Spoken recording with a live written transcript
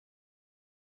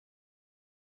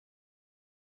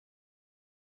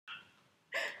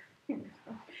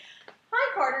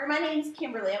Carter. My name is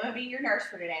Kimberly. I'm going to be your nurse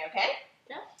for today, okay?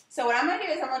 Yeah. So what I'm going to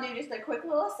do is I'm going to do just a quick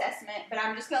little assessment, but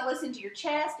I'm just going to listen to your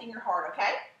chest and your heart,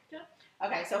 okay? Yeah.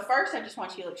 Okay, so first I just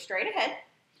want you to look straight ahead,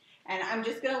 and I'm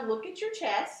just going to look at your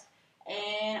chest,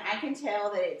 and I can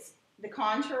tell that the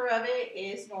contour of it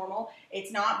is normal.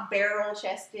 It's not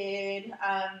barrel-chested.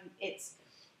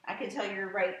 I can tell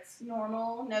your rate's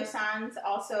normal. No signs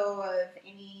also of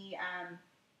any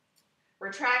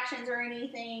retractions or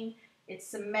anything. It's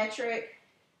symmetric.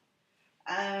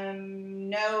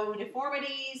 No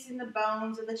deformities in the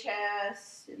bones of the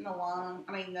chest, in the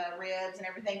the ribs and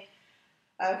everything.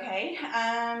 Okay.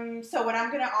 So what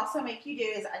I'm going to also make you do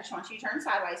is I just want you to turn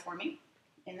sideways for me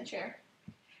in the chair.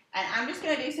 And I'm just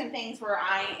going to do some things where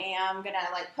I am going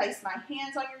to place my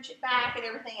hands on your back and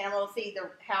everything, and I'm going to see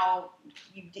how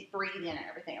you breathe in and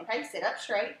everything. Okay, sit up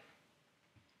straight.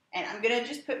 And I'm going to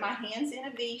just put my hands in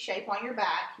a V shape on your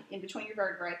back, in between your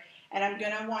vertebrae, and I'm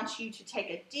going to want you to take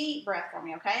a deep breath for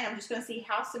me, okay? And I'm just going to see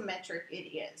how symmetric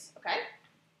it is, okay?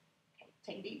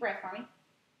 Take a deep breath for me.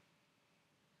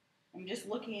 I'm just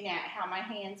looking at how my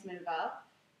hands move up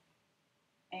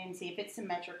and see if it's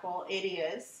symmetrical. It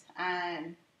is.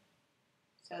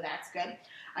 So that's good.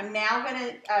 I'm now going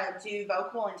to do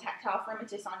vocal and tactile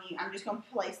fermentis on you. I'm just going to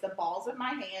place the balls of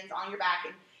my hands on your back,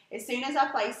 and as soon as I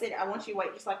place it, I want you to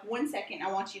wait just 1 second. I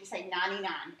want you to say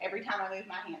 99 every time I move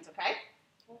my hands, okay?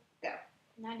 Go.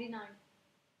 99.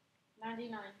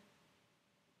 99.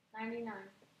 99.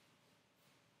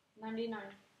 99.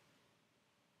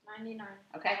 99.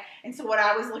 Okay, and so what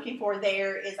I was looking for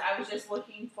there is I was just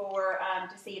looking for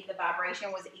to see if the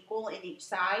vibration was equal in each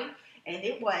side, and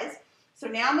it was. So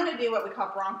now I'm going to do what we call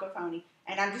bronchophony,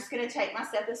 and I'm just going to take my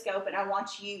stethoscope, and I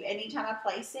want you, anytime I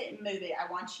place it and move it, I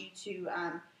want you to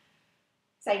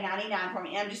say 99 for me,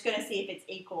 and I'm just going to see if it's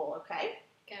equal, okay?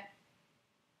 Okay.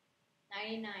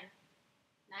 99.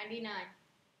 99.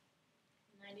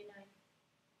 99.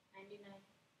 99.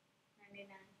 99.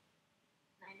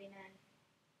 99.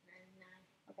 99.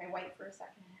 Okay, wait for a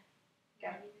second. Go.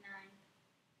 99.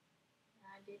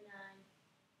 99.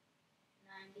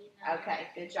 99. Okay,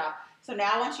 good job. So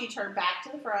now I want you to turn back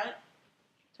to the front.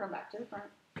 Turn back to the front.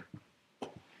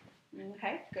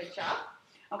 Okay, good job.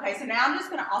 Okay, so now I'm just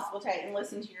going to auscultate and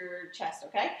listen to your chest,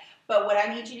 okay? But what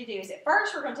I need you to do is at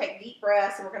first we're going to take deep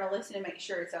breaths and we're going to listen and make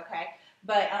sure it's okay.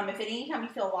 But if at any time you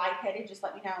feel lightheaded, just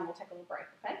let me know and we'll take a little break,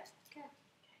 okay? Okay.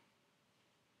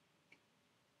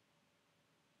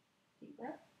 Deep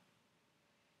breath.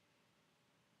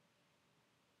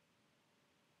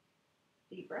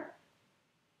 Deep breath.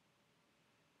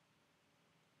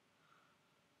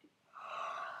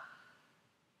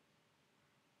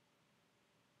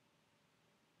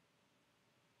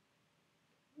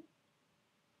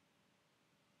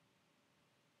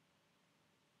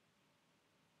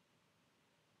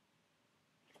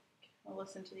 I'll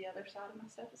listen to the other side of my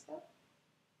stethoscope.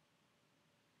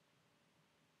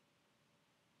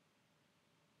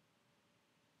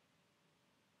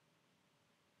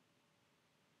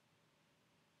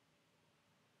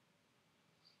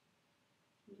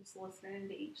 I'm just listening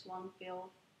to each lung fill,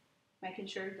 making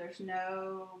sure there's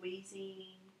no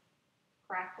wheezing,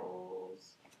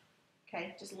 crackles.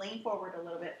 Okay, just lean forward a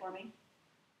little bit for me.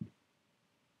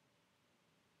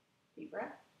 Deep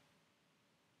breath.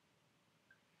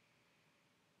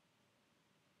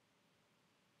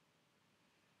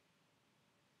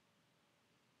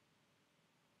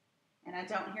 And I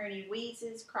don't hear any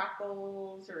wheezes,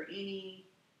 crackles, or any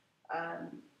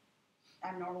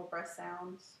abnormal breath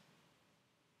sounds.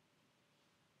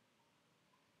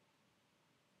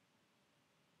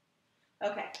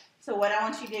 Okay, so what I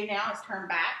want you to do now is turn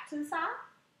back to the side.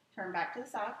 Turn back to the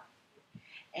side.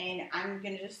 And I'm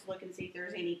going to just look and see if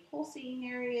there's any pulsing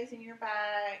areas in your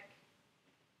back.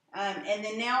 And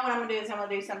then now what I'm going to do is I'm going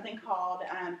to do something called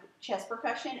chest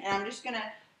percussion. And I'm just going to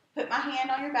put my hand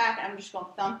on your back, and I'm just going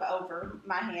to thump over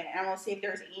my hand, and I'm going to see if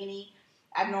there's any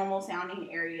abnormal sounding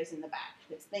areas in the back.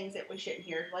 It's things that we shouldn't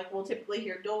hear. Like we'll typically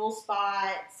hear dual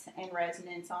spots and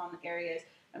resonance on areas.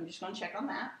 I'm just going to check on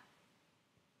that.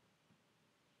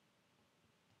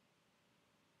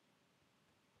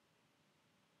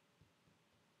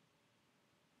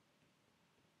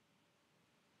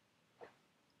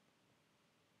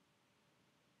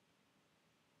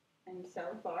 And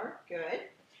so far, good.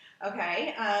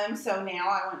 Okay, so now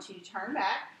I want you to turn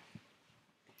back.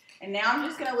 And now I'm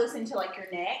just going to listen to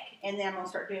your neck, and then I'm going to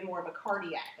start doing more of a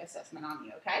cardiac assessment on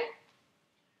you, okay?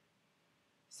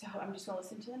 So I'm just going to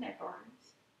listen to the neck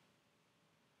arteries.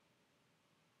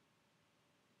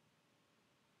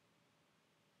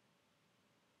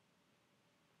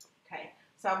 Okay,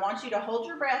 so I want you to hold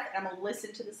your breath, and I'm going to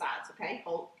listen to the sides, okay?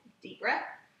 Hold, deep breath.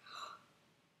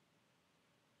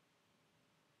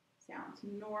 down to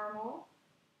normal.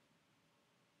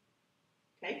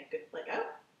 Okay, good, let go.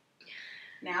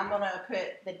 Now I'm going to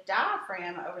put the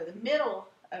diaphragm over the middle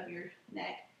of your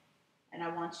neck, and I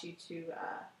want you to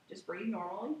just breathe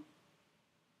normally.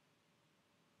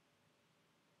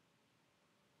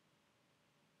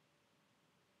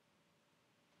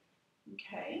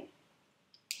 Okay.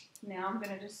 Now I'm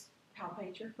going to just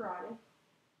palpate your carotid.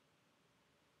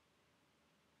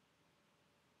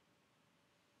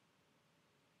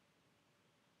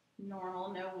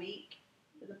 Normal, no weak.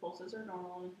 The pulses are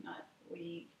normal, not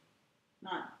weak,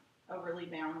 not overly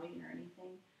bounding or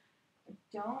anything.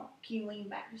 Can you lean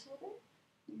back just a little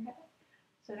bit?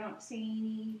 So I don't see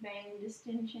any vein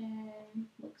distension.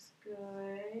 Looks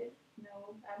good.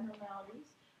 No abnormalities.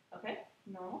 Okay,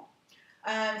 normal.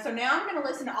 So now I'm going to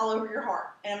listen all over your heart.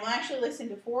 And I'm going to actually listen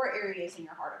to 4 areas in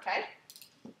your heart, okay?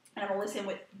 And I'm going to listen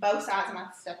with both sides of my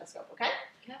stethoscope, okay?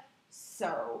 Okay.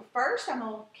 So first I'm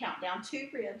going to count down 2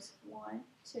 ribs. 1,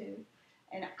 2.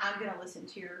 And I'm going to listen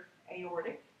to your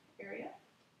aortic area.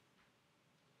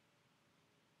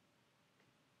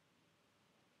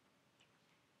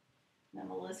 And I'm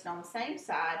going to listen on the same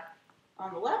side,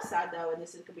 on the left side though, and this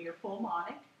is going to be your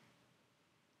pulmonic.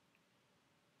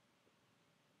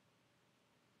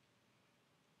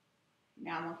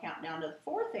 Now I'm going to count down to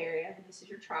the 4th area, and this is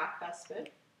your tricuspid.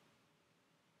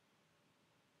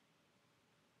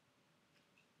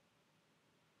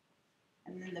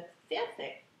 And then the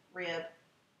 5th rib,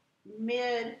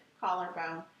 mid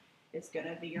collarbone, is going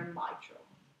to be your mitral.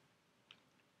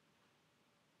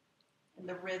 And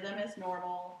the rhythm is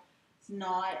normal. It's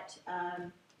not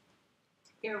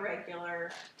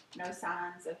irregular. No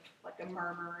signs of like a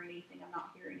murmur or anything. I'm not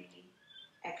hearing any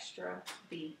extra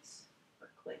beats or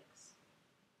clicks.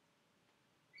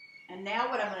 And now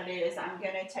what I'm going to do is I'm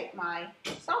going to take my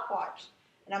stopwatch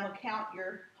and I'm going to count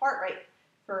your heart rate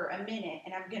for a minute.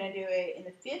 And I'm going to do it in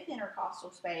the 5th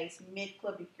intercostal space,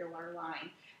 mid-clavicular line.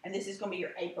 And this is going to be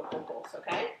your apical pulse,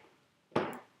 okay?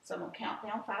 So I'm going to count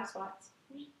down 5 spots.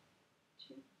 1,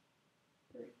 2,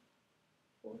 3,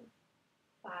 4,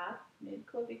 5,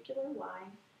 mid-clavicular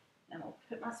line. And I'll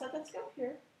put my stethoscope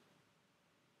here.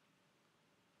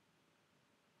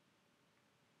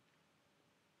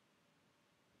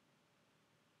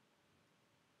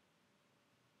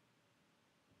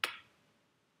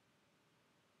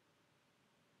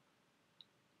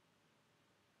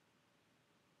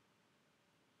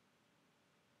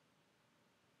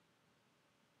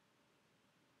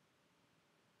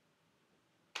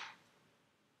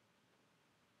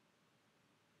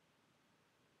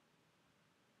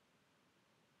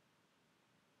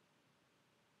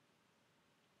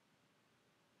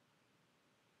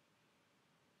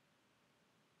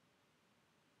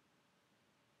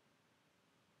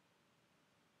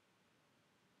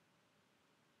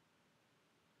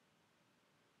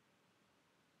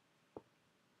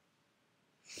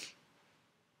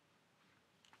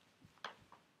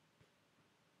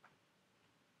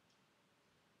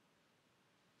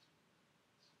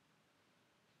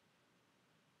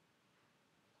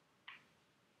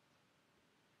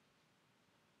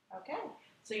 Okay,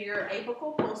 so your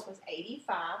apical pulse was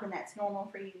 85, and that's normal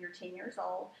for you. You're 10 years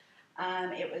old.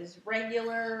 It was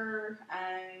regular,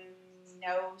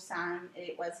 no sign.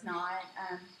 It was not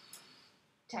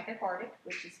tachycardic,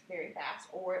 which is very fast,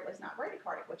 or it was not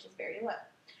bradycardic, which is very low.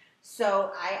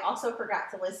 So I also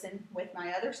forgot to listen with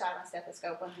my other side of my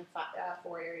stethoscope on the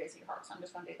 4 areas of your heart. So I'm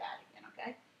just going to do that again,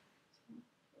 okay?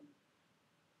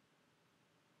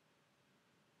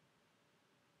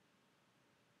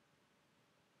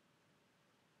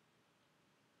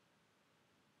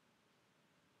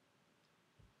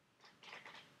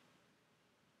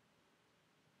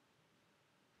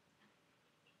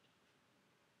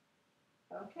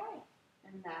 Okay,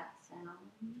 and that sounds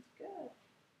good.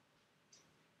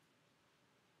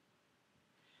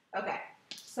 Okay,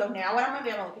 so now what I'm going to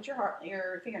do, I'm going to look at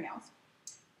your fingernails.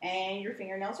 And your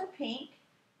fingernails are pink.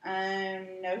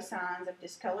 No signs of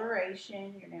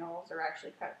discoloration. Your nails are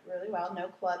actually cut really well. No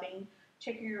clubbing.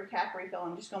 Check your cap refill.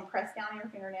 I'm just going to press down your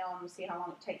fingernail and see how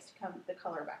long it takes to come the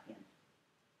color back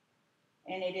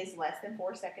in. And it is less than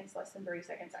 4 seconds, less than 3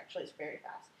 seconds. Actually, it's very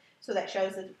fast. So that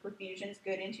shows that the perfusion is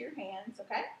good into your hands,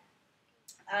 okay?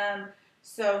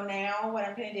 So now what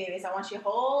I'm going to do is I want you to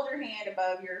hold your hand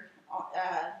above your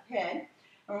head.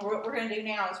 And what we're going to do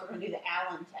now is we're going to do the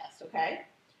Allen test, okay?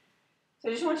 So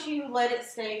I just want you to let it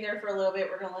stay there for a little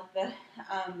bit. We're going to let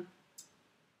the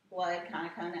blood kind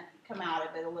of come out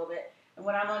of it a little bit. And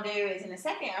what I'm going to do is in a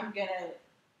second, I'm going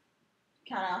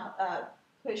to kind of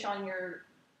push on your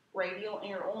radial and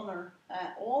your ulnar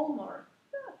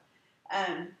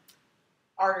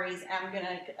arteries, and I'm going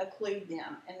to occlude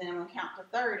them, and then I'm going to count to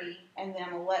 30, and then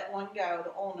I'm going to let one go,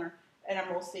 the ulnar, and I'm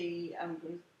going to see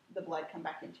the blood come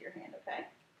back into your hand, okay?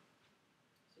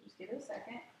 So just give it a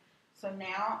second. So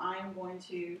now I'm going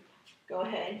to go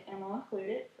ahead and I'm going to occlude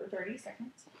it for 30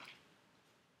 seconds.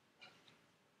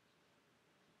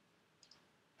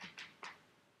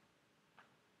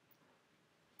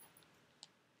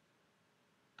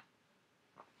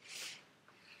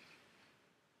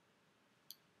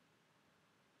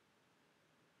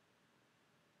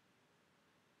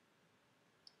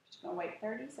 Just going to wait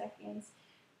 30 seconds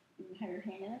and have your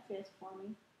hand in a fist for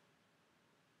me.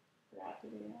 Forgot to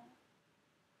do that.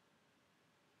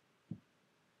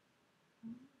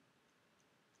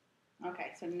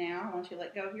 Okay, so now I want you to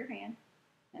let go of your hand,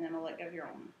 and then I'll let go of your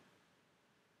arm.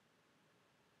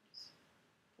 Just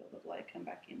feel the blood come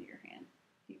back into your hand.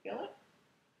 Do you feel it?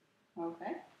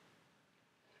 Okay.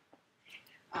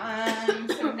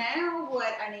 So now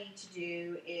what I need to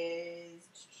do is,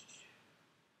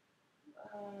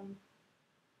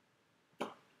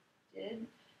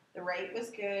 the rate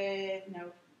was good,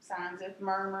 no signs of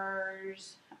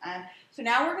murmurs. So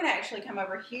now we're going to actually come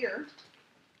over here,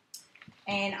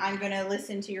 and I'm going to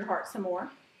listen to your heart some more.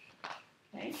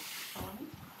 Okay.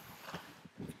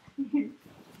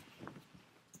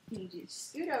 You just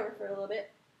scoot over for a little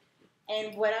bit.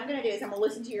 And what I'm going to do is I'm going to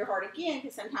listen to your heart again,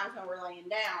 because sometimes when we're laying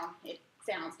down, it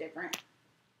sounds different.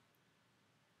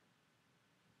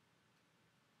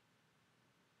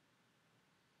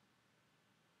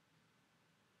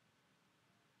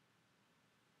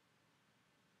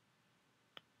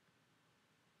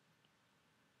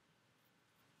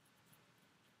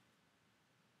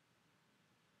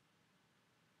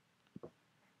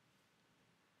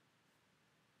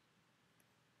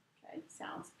 Okay,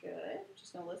 sounds good.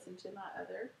 Just going to listen to my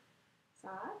other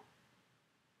side.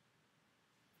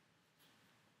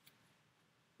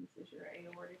 This is your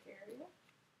aortic area,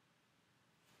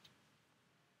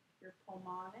 your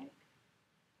pulmonic.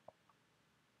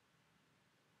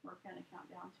 We're going to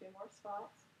count down 2 more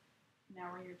spots.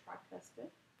 Now we're your tricuspid.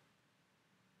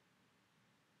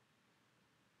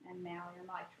 And now your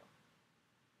mitral.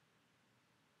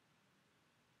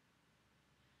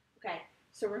 Okay,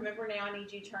 so remember now I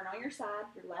need you to turn on your side,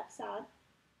 your left side.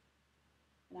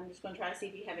 And I'm just going to try to see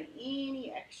if you have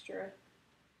any extra.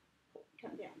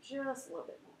 Come down just a little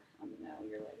bit more. No,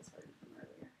 your leg is hurting from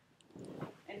earlier.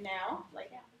 And now, lay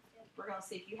down. We're going to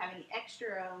see if you have any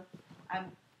extra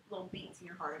little beats in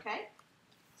your heart, okay?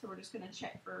 So we're just going to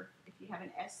check for if you have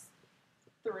an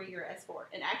S3 or S4.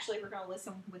 And actually, we're going to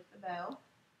listen with the bell.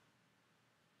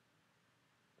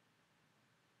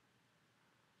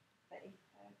 The apex.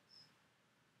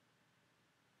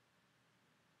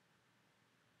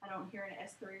 I don't hear an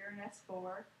S3 or an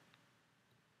S4.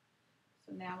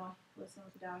 So now I'll listen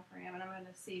with the diaphragm, and I'm going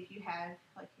to see if you have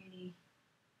like any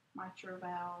mitral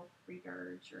valve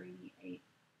regurg or any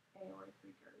aortic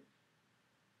regurg.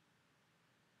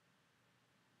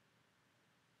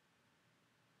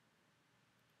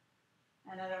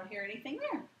 And I don't hear anything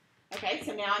there. Okay,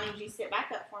 so now I need you to sit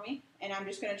back up for me, and I'm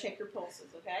just going to check your pulses,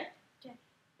 okay? Okay.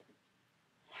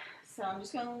 So I'm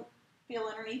just going to feel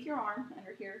underneath your arm,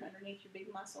 under here, underneath your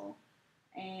big muscle,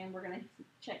 and we're going to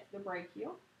check the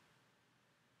brachial.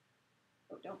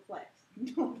 Oh, don't flex.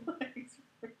 Don't flex.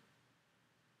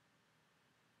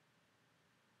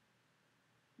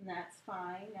 And that's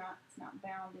fine. It's not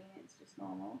bounding. It's just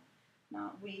normal.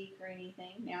 Not weak or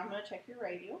anything. Now I'm going to check your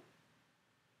radial.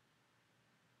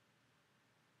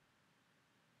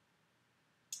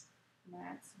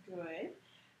 That's good.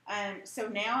 So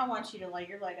now I want you to lay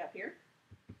your leg up here.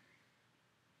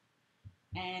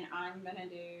 And I'm going to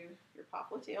do your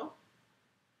popliteal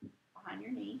behind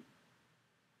your knee.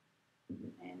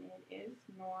 And it is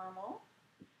normal.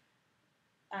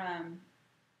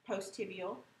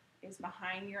 Post-tibial is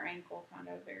behind your ankle kind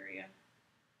of area.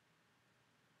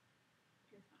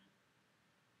 You're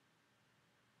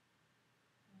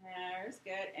fine. There's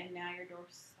good. And now your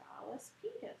dorsalis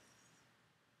pedis.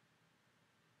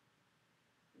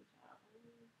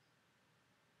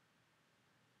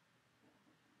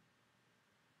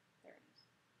 There it is.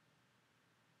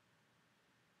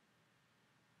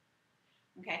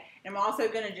 Okay, and I'm also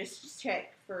going to just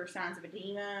check for signs of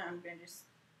edema. I'm going to just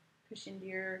push into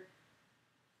your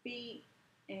feet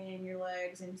and your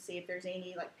legs and see if there's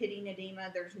any like pitting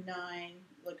edema. There's none.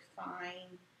 Looks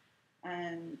fine.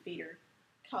 Feet are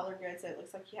color good, so it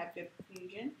looks like you have good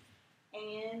perfusion.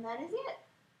 And that is it.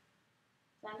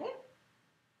 Sound good?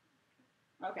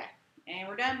 Okay, and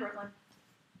we're done, Brooklyn.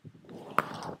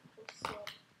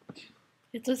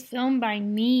 It was filmed by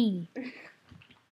me.